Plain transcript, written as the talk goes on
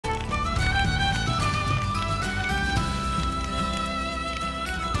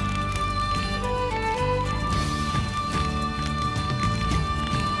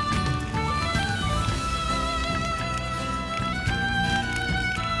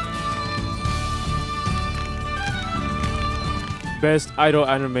Best idol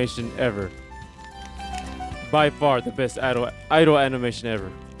animation ever. By far the best idol animation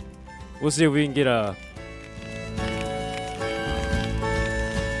ever. We'll see if we can get a...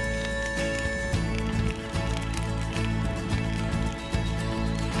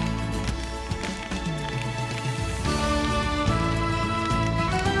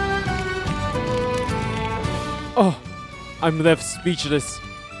 Oh, I'm left speechless.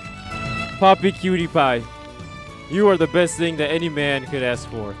 PoppiQTpie, you are the best thing that any man could ask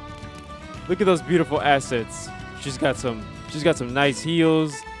for. Look at those beautiful assets. She's got some nice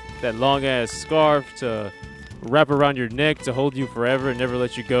heels, that long ass scarf to wrap around your neck to hold you forever and never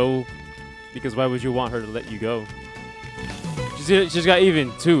let you go. Because why would you want her to let you go? She's got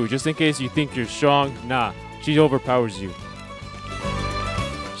even two, just in case you think you're strong. Nah, she overpowers you.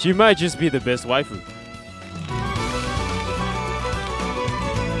 She might just be the best waifu.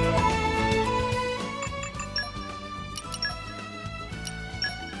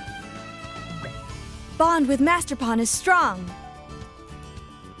 Bond with Master Pawn is strong.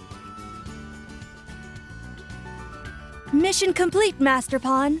 Mission complete, Master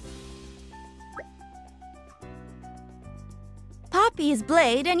Pawn. Poppy is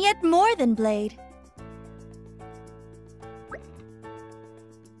Blade and yet more than Blade.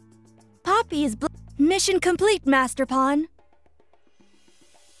 Poppy is Mission complete, Master Pawn.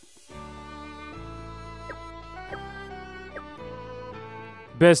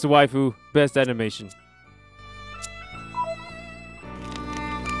 Best waifu, best animation.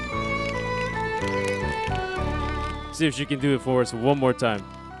 See if she can do it for us one more time.